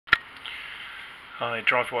Hi,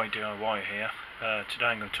 Driveway DIY here. Today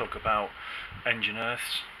I'm going to talk about engine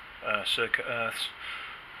earths, circuit earths,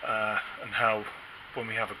 and how when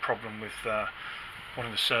we have a problem with one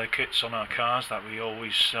of the circuits on our cars that we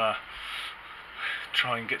always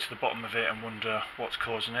try and get to the bottom of it and wonder what's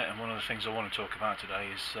causing it. And one of the things I want to talk about today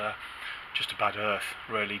is just a bad earth,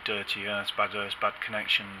 really dirty earths, bad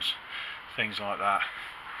connections, things like that.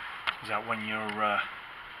 Is that when you're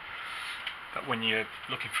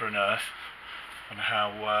looking for an earth, and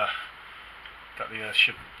how that the earth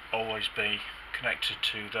should always be connected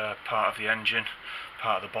to the part of the engine,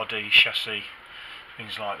 part of the body, chassis,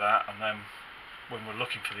 things like that. And then when we're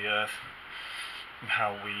looking for the earth, and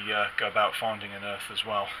how we go about finding an earth as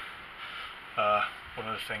well. One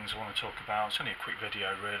of the things I want to talk about, it's only a quick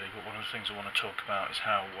video really, but one of the things I want to talk about is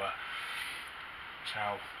how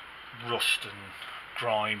rust and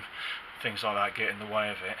grime, things like that, get in the way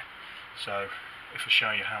of it. So if I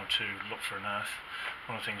show you how to look for an earth,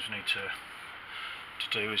 one of the things we need to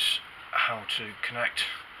do is how to connect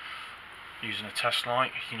using a test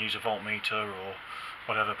light. You can use a voltmeter or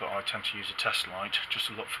whatever, but I tend to use a test light just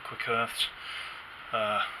to look for quick earths.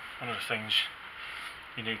 One of the things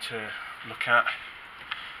you need to look at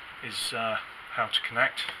is how to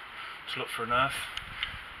connect to look for an earth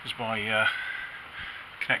is by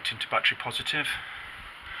connecting to battery positive.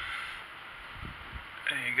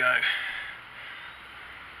 There you go.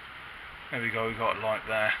 There we go, we've got a light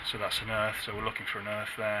there, so that's an earth, so we're looking for an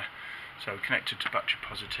earth there. So connected to battery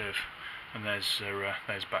positive, and there's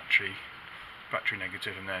battery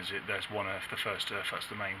negative, and there's one earth, the first earth, that's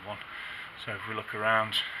the main one. So if we look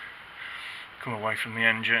around, come away from the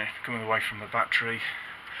engine, coming away from the battery,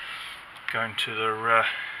 going to the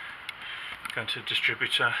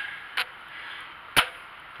distributor.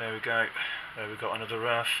 There we go, there we've got another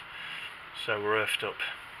earth, so we're earthed up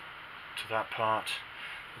to that part.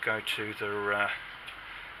 We go to the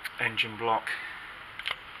engine block.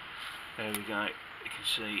 There we go, you can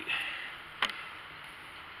see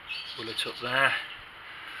we're lit up there.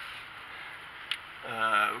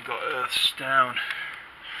 We've got earths down.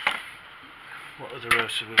 What other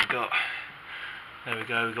earths have we got? There we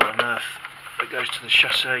go, we've got an earth that goes to the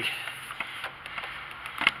chassis.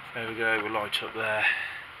 There we go, we're light up there.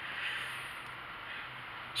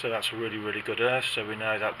 So that's a really good earth, so we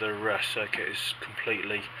know that the circuit is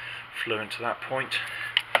completely fluent to that point.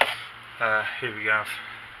 Here we have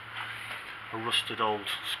a rusted old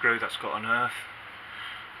screw that's got an earth.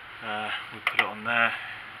 We put it on there.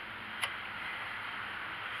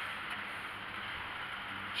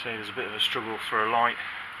 See, there's a bit of a struggle for a light.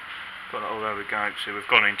 Oh, there we go. See, we've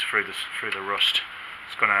gone into through the rust.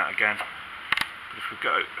 It's gone out again. But if we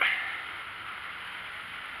go.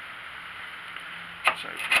 So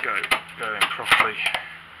if we go in properly,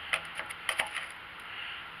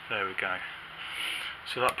 there we go.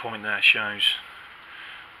 So that point there shows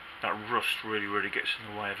that rust really gets in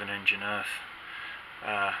the way of an engine earth.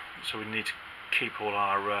 So we need to keep all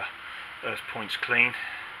our earth points clean.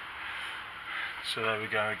 So there we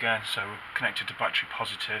go again. So we're connected to battery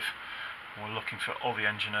positive, and we're looking for all the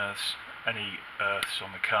engine earths, any earths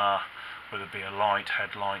on the car, whether it be a light,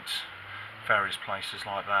 headlights, various places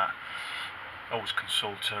like that. Always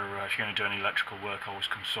consult, if you're going to do any electrical work, always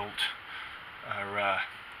consult a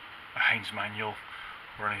Haynes manual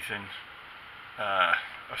or anything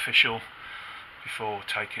official before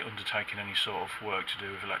undertaking any sort of work to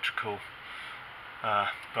do with electrical.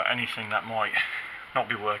 But anything that might not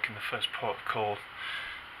be working, the first port of call,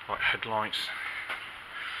 like headlights,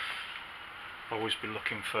 always be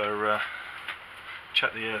looking for,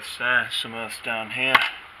 check the earths there, some earths down here.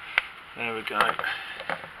 There we go.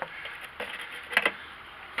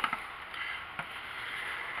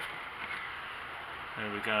 There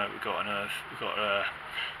we go, we've got an earth, we've got a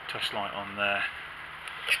test light on there.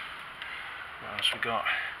 What else we got?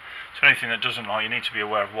 So anything that doesn't light, you need to be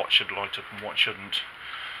aware of what should light up and what shouldn't.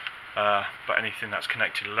 But anything that's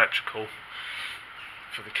connected electrical,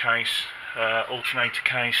 for the case, alternator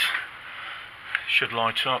case, should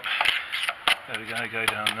light up. There we go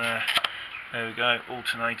down there. There we go,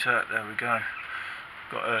 alternator, there we go.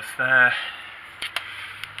 Got earth there.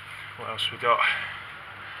 What else we got?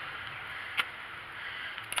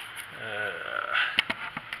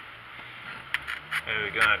 There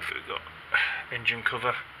we go, we've got engine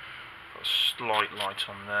cover, got a slight light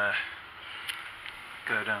on there.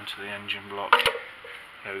 Go down to the engine block.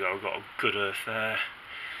 There we go, we've got a good earth there.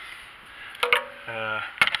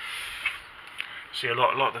 See, a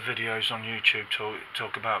lot of the videos on YouTube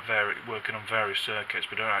talk about working on various circuits,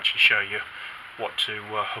 but don't actually show you what to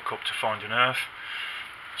hook up to find an earth.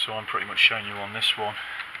 So I'm pretty much showing you on this one.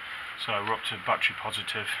 So we're up to battery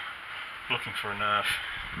positive. looking for an earth.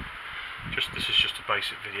 This is just a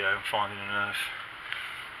basic video of finding an earth.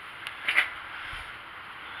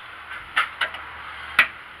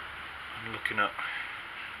 I'm looking at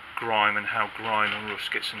grime and how grime and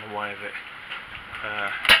rust gets in the way of it.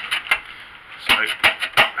 So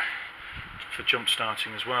for jump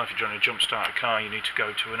starting as well, if you're trying to jump start a car, you need to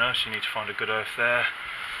go to an earth, so you need to find a good earth there.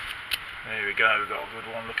 There we go, we've got a good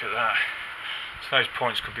one, look at that. So those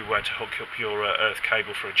points could be where to hook up your earth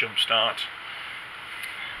cable for a jump start.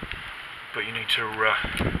 But you need to rub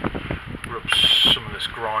some of this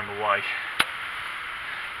grime away.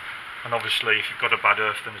 And obviously if you've got a bad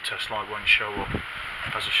earth, then the test light won't show up,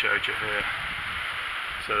 as I showed you here.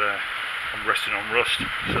 So there, I'm resting on rust,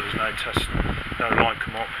 so there's no light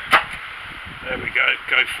come up. There we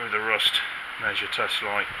go through the rust, there's your test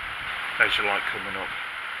light, there's your light coming up.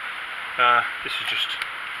 This is just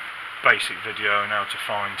basic video on how to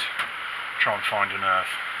try and find an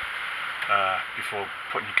earth before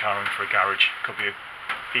putting your car in for a garage. Could be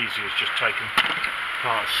easy as just taking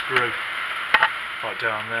part of the screw right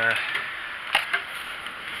down there.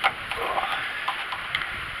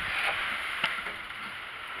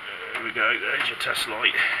 There we go, there's your test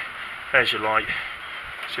light, there's your light.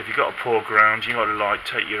 So if you've got a poor ground, you've got a light,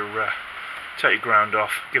 take your ground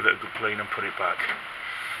off, give it a good clean and put it back.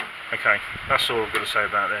 Okay, that's all I've got to say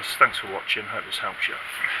about this. Thanks for watching, hope this helps you.